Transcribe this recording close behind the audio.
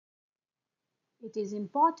It is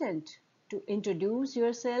important to introduce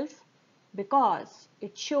yourself because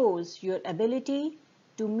it shows your ability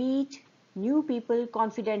to meet new people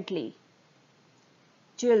confidently.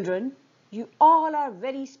 Children, you all are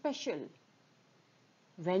very special.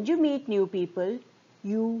 When you meet new people,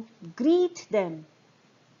 you greet them,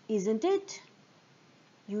 isn't it?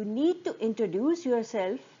 You need to introduce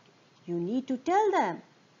yourself. You need to tell them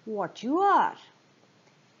what you are.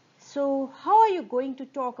 So, how are you going to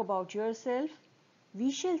talk about yourself? We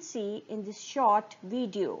shall see in this short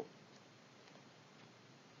video.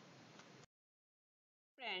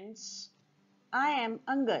 Friends, I am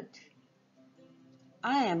Angad.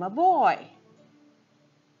 I am a boy.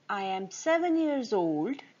 I am 7 years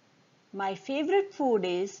old. My favorite food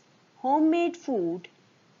is homemade food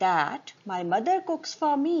that my mother cooks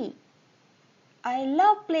for me. I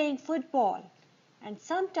love playing football and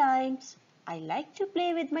sometimes I like to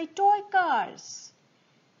play with my toy cars.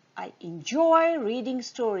 I enjoy reading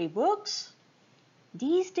storybooks.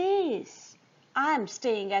 These days, I am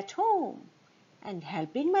staying at home and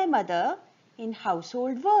helping my mother in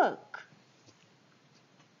household work.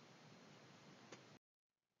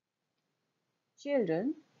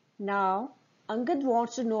 Children, now Angad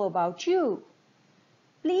wants to know about you.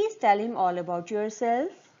 Please tell him all about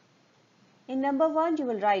yourself. In number 1, you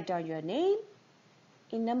will write down your name.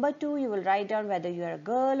 In number 2, you will write down whether you are a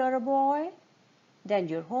girl or a boy. Then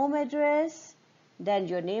your home address. Then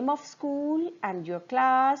your name of school and your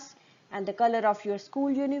class and the color of your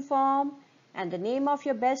school uniform and the name of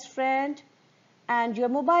your best friend and your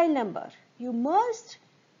mobile number. You must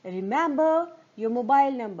remember your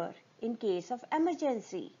mobile number in case of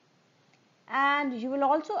emergency. And you will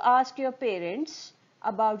also ask your parents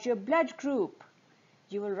about your blood group.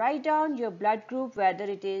 You will write down your blood group, whether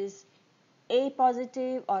it is A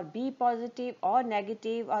positive or B positive or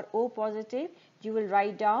negative or O positive. You will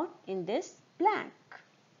write down in this blank.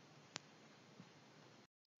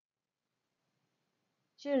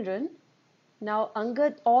 Children, now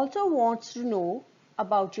Angad also wants to know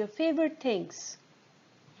about your favorite things.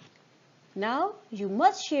 Now you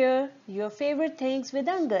must share your favorite things with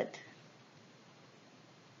Angad.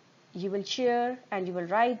 You will share and you will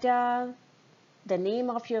write down the name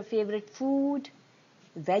of your favorite food,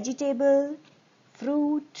 vegetable,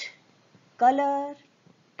 fruit, color,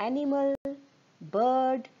 animal,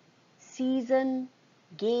 bird, season,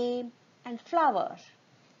 game and flower.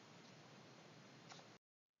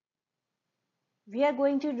 We are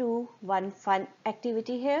going to do one fun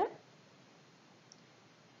activity here.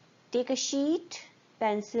 Take a sheet,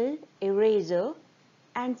 pencil, eraser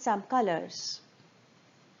and some colors.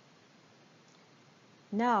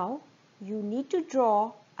 Now you need to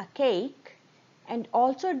draw a cake and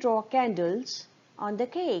also draw candles on the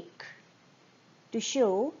cake to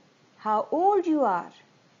show how old you are.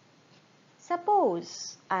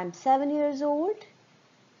 Suppose I am 7 years old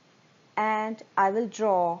and I will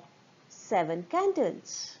draw 7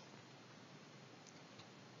 candles.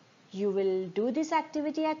 You will do this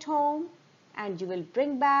activity at home and you will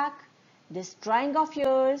bring back this drawing of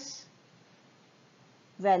yours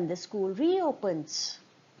when the school reopens.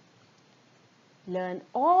 Learn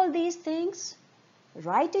all these things,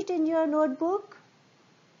 write it in your notebook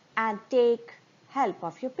and take help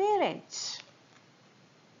of your parents.